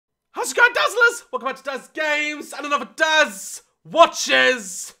How's it going, Dazzlers? Welcome back to Daz Games and another Daz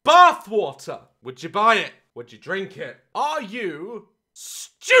Watches. Bathwater. Would you buy it? Would you drink it? Are you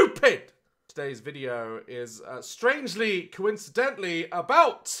stupid? Today's video is strangely, coincidentally,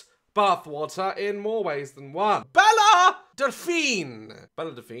 about bathwater in more ways than one. Belle Delphine.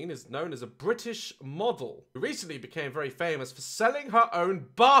 Belle Delphine is known as a British model who recently became very famous for selling her own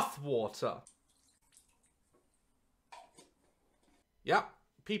bathwater. Yep,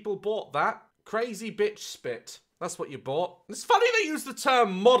 people bought that. Crazy bitch spit. That's what you bought. And it's funny they use the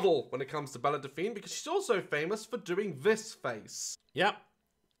term model when it comes to Belle Delphine because she's also famous for doing this face. Yep.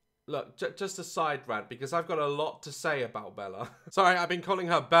 Look, just a side rant because I've got a lot to say about Bella. Sorry, I've been calling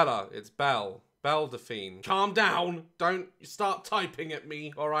her Bella. It's Belle. Belle Delphine. Calm down. Don't start typing at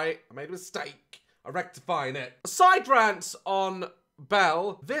me, all right? I made a mistake. I'm rectifying it. A side rant on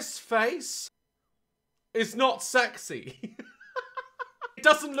Belle. This face is not sexy. It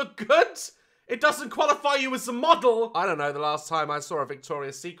doesn't look good. It doesn't qualify you as a model. I don't know, the last time I saw a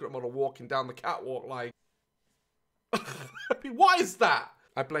Victoria's Secret model walking down the catwalk like... I mean, what is that?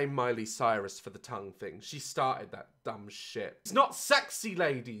 I blame Miley Cyrus for the tongue thing. She started that dumb shit. It's not sexy,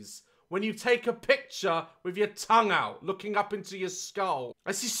 ladies, when you take a picture with your tongue out, looking up into your skull.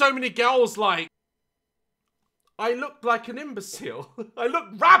 I see so many girls like... I look like an imbecile. I look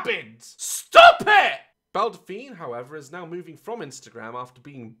rabid. Stop it! Belle Delphine, however, is now moving from Instagram after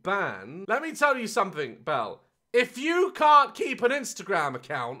being banned. Let me tell you something, Belle. If you can't keep an Instagram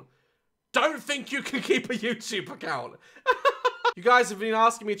account, don't think you can keep a YouTube account. You guys have been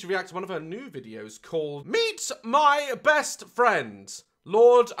asking me to react to one of her new videos called Meet My Best Friend.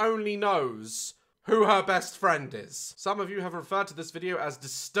 Lord only knows who her best friend is. Some of you have referred to this video as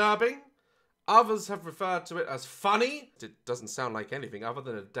disturbing. Others have referred to it as funny. It doesn't sound like anything other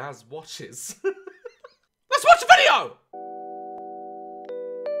than a Daz Watches. Let's watch the video!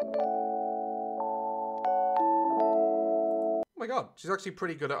 Oh my god, she's actually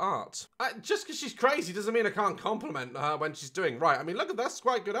pretty good at art. Just because she's crazy doesn't mean I can't compliment her when she's doing right. I mean, look at that's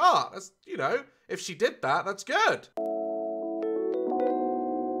quite good art. That's, you know, if she did that, that's good.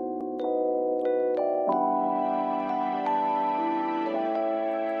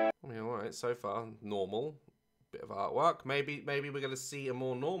 I mean, alright, so far, normal. Bit of artwork. Maybe we're going to see a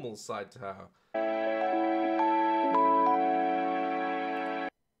more normal side to her.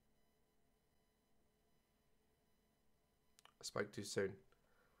 I spoke too soon.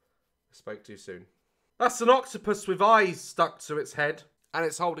 I spoke too soon. That's an octopus with eyes stuck to its head. And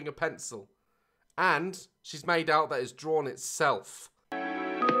it's holding a pencil. And she's made out that it's drawn itself.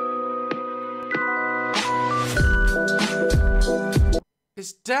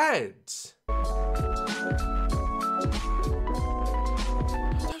 It's dead.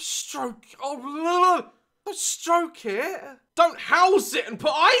 Don't stroke. Oh, don't stroke it. Don't house it and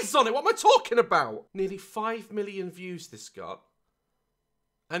put eyes on it. What am I talking about? Nearly 5 million views this got.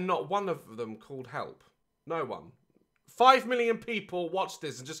 And not one of them called help. No one. 5 million people watched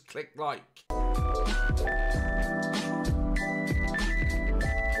this and just clicked like. Oh,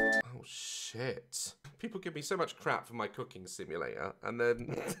 shit. People give me so much crap for my cooking simulator. And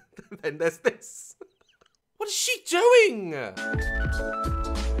then, then there's this. What is she doing?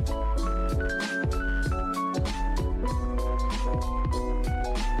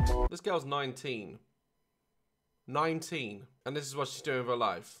 This girl's 19. 19. And this is what she's doing with her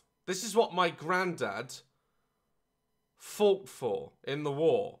life. This is what my granddad fought for in the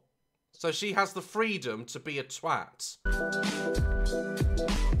war. So she has the freedom to be a twat.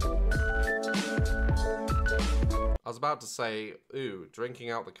 I was about to say, ooh, drinking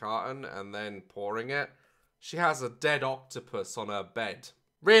out the carton and then pouring it. She has a dead octopus on her bed.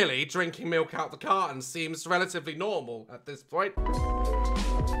 Really, drinking milk out the carton seems relatively normal at this point.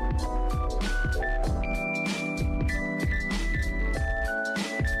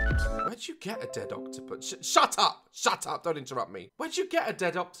 Where'd you get a dead octopus? Shut up! Shut up! Don't interrupt me. Where'd you get a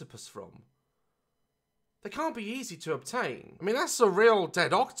dead octopus from? They can't be easy to obtain. I mean, that's a real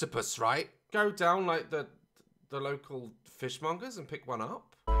dead octopus, right? Go down like the local fishmongers and pick one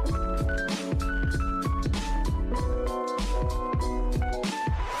up.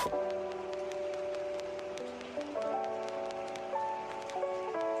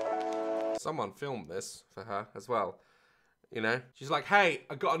 Someone filmed this for her as well. You know, she's like, hey,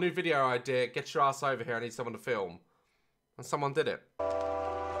 I got a new video idea. Get your ass over here. I need someone to film. And someone did it.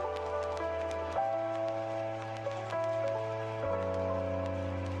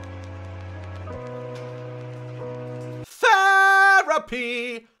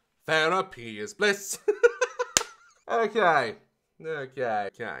 Therapy. Therapy is bliss. Okay.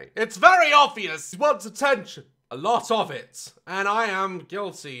 It's very obvious. He wants attention. A lot of it. And I am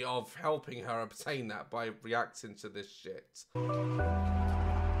guilty of helping her obtain that by reacting to this shit.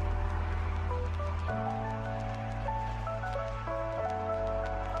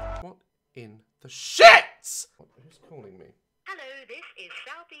 What in the shit? Who's calling me? Hello, this is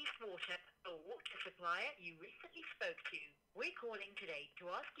Southeast Water, a water supplier you recently spoke to. We're calling today to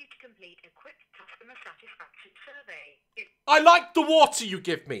ask you to complete a quick customer satisfaction survey. I like the water you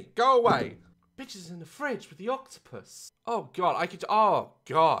give me. Go away. Bitches in the fridge with the octopus. Oh god, oh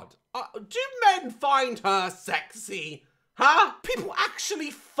god. Do men find her sexy? Huh? People actually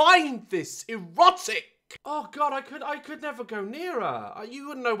find this erotic. Oh god, I could never go near her. You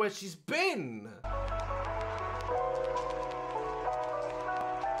wouldn't know where she's been.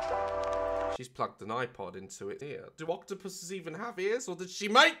 She's plugged an iPod into it ear. Do octopuses even have ears, or did she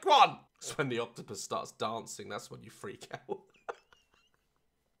make one? It's when the octopus starts dancing, that's when you freak out.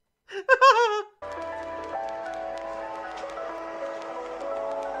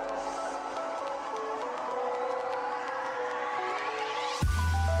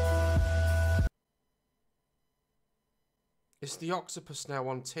 Is the octopus now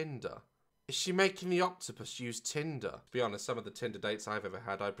on Tinder? Is she making the octopus use Tinder? To be honest, some of the Tinder dates I've ever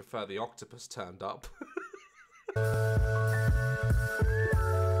had, I prefer the octopus turned up.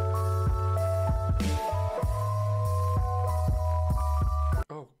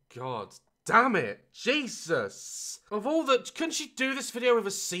 Oh god, damn it, Jesus. Of all the, couldn't she do this video with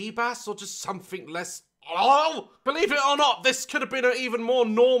a sea bass or just something less? Oh, believe it or not, this could have been an even more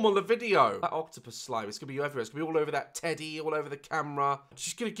normal video. That octopus slime is gonna be everywhere. It's gonna be all over that teddy, all over the camera.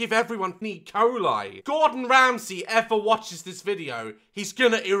 She's gonna give everyone E. coli. Gordon Ramsay ever watches this video, he's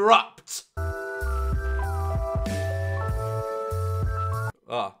gonna erupt.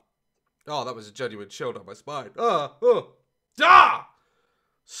 Oh, that was a genuine chill down my spine.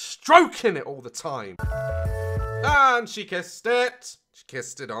 Stroking it all the time. And she kissed it. She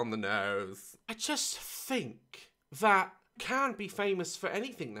kissed it on the nose. I just think that can be famous for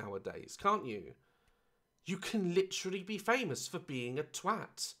anything nowadays, can't you? You can literally be famous for being a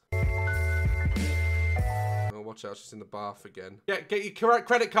twat. Oh, watch out, she's in the bath again. Get your correct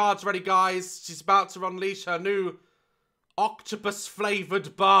credit cards ready, guys. She's about to unleash her new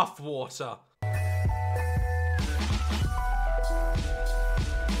octopus-flavoured bath water.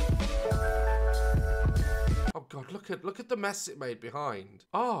 Oh god, look at the mess it made behind.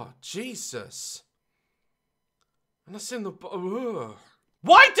 Oh, Jesus. And that's in the...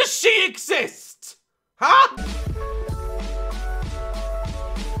 Why does she exist? Huh?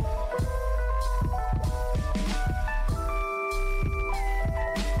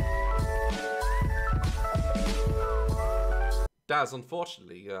 Daz,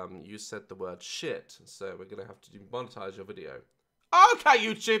 unfortunately, you said the word shit, so we're gonna have to demonetize your video. Okay,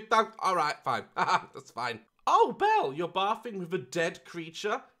 YouTube. Alright, fine. That's fine. Oh, Belle, you're bathing with a dead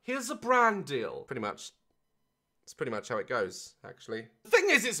creature? Here's a brand deal. Pretty much. It's pretty much how it goes, actually. The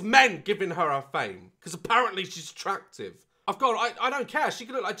thing is, it's men giving her her fame. Because apparently she's attractive. I don't care. She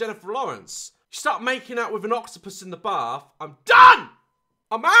could look like Jennifer Lawrence. You start making out with an octopus in the bath, I'm done!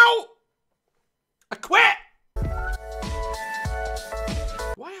 I'm out! I quit!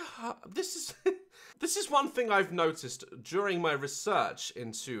 Why are her... This is one thing I've noticed during my research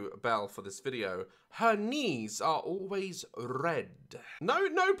into Belle for this video. Her knees are always red.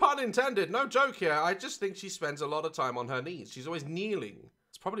 No pun intended, no joke here. I just think she spends a lot of time on her knees. She's always kneeling.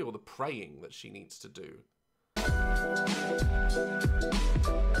 It's probably all the praying that she needs to do.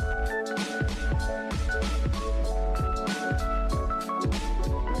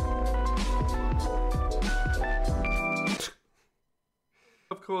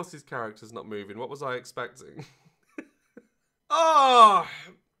 Of course his character's not moving. What was I expecting? Oh,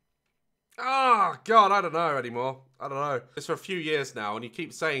 God, I don't know anymore. I don't know. It's for a few years now, and you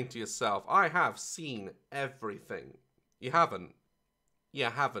keep saying to yourself, I have seen everything. You haven't. You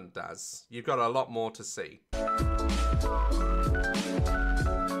haven't, Daz. You've got a lot more to see.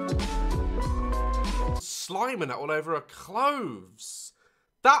 Sliming it all over her clothes.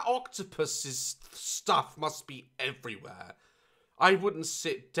 That octopus's stuff must be everywhere. I wouldn't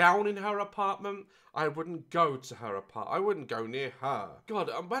sit down in her apartment. I wouldn't go to her apartment. I wouldn't go near her. God,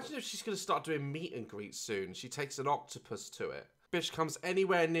 imagine if she's going to start doing meet and greets soon. She takes an octopus to it. Bitch comes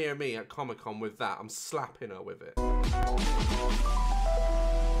anywhere near me at Comic-Con with that. I'm slapping her with it.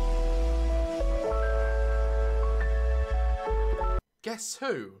 Guess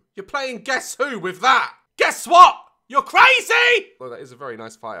who? You're playing Guess Who with that. Guess what? You're crazy! Oh, that is a very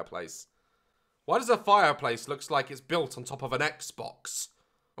nice fireplace. Why does her fireplace look like it's built on top of an Xbox?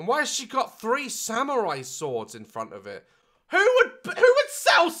 And why has she got 3 samurai swords in front of it? Who would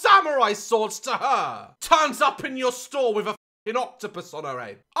sell samurai swords to her? Turns up in your store with a f***ing octopus on her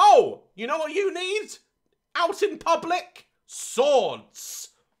head. Oh, you know what you need? Out in public? Swords.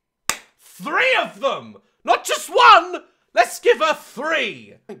 3 of them! Not just 1! Let's give her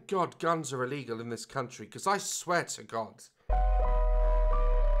 3! Thank God guns are illegal in this country, because I swear to God.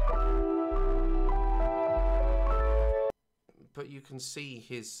 But you can see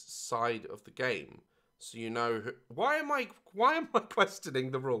his side of the game, so you know who. Why am I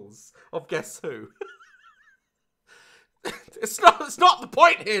questioning the rules of Guess Who? It's not the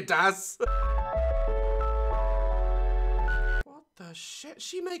point here, Daz. What the shit? Is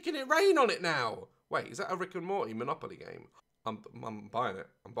she making it rain on it now? Wait, is that a Rick and Morty Monopoly game? I'm buying it.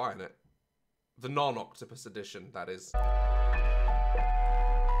 I'm buying it. The non-octopus edition, that is.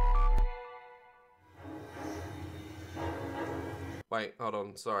 Wait, hold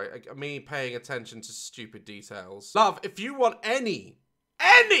on, sorry. Me paying attention to stupid details. Love, if you want any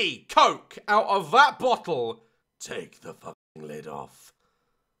Coke out of that bottle, take the fucking lid off.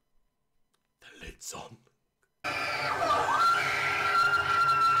 The lid's on.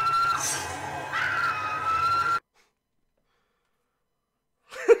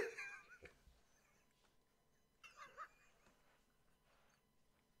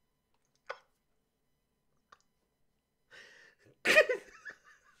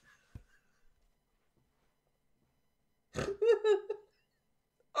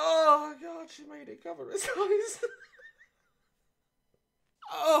 Oh my God, she made it cover his eyes.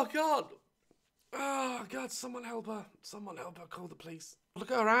 Oh God. Oh God, someone help her. Someone help her, call the police. Look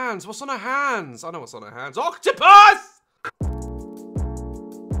at her hands. What's on her hands? I know what's on her hands. Octopus!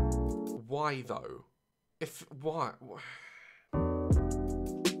 Why though? Why?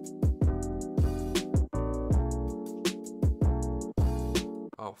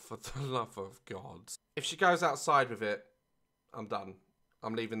 Oh, for the love of God. If she goes outside with it, I'm done.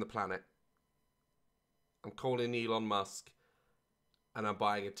 I'm leaving the planet. I'm calling Elon Musk. And I'm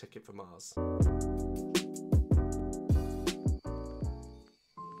buying a ticket for Mars.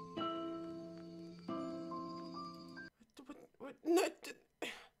 No, it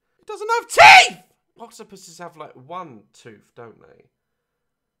doesn't have teeth! Octopuses have like 1 tooth, don't they?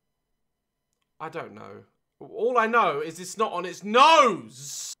 I don't know. All I know is it's not on its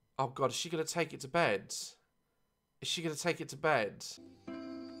nose! Oh God, is she gonna take it to bed? Is she gonna take it to bed?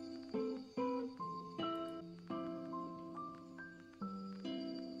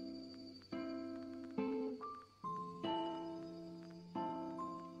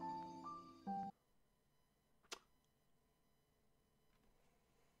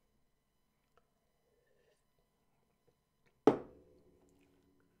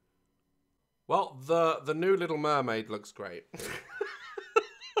 Well, the new Little Mermaid looks great.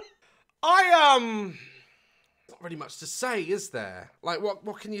 Not really much to say, is there? Like,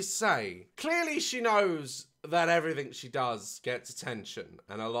 what can you say? Clearly she knows that everything she does gets attention,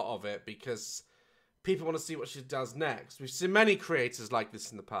 and a lot of it, because people want to see what she does next. We've seen many creators like this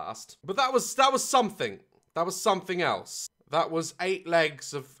in the past, but that was something. That was something else. That was 8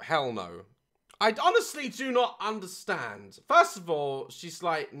 legs of hell no. I honestly do not understand. First of all, she's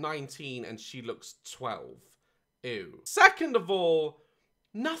like 19 and she looks 12. Ew. Second of all,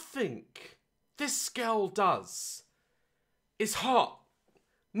 nothing this girl does is hot.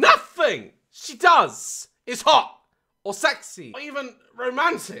 Nothing she does is hot or sexy or even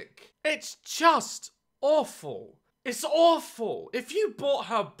romantic. It's just awful. It's awful. If you bought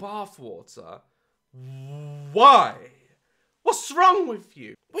her bathwater, why? What's wrong with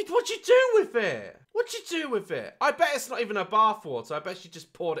you? Wait, what'd you do with it? What'd you do with it? I bet it's not even a bathwater. I bet she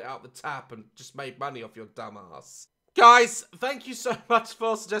just poured it out the tap and just made money off your dumb ass. Guys, thank you so much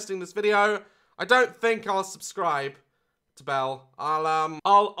for suggesting this video. I don't think I'll subscribe to Belle.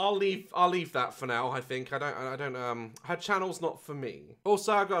 I'll leave that for now, I think. I don't her channel's not for me.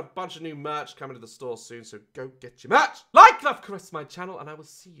 Also, I've got a bunch of new merch coming to the store soon, so go get your merch. Like, love, caress my channel, and I will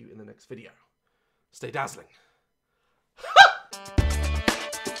see you in the next video. Stay dazzling.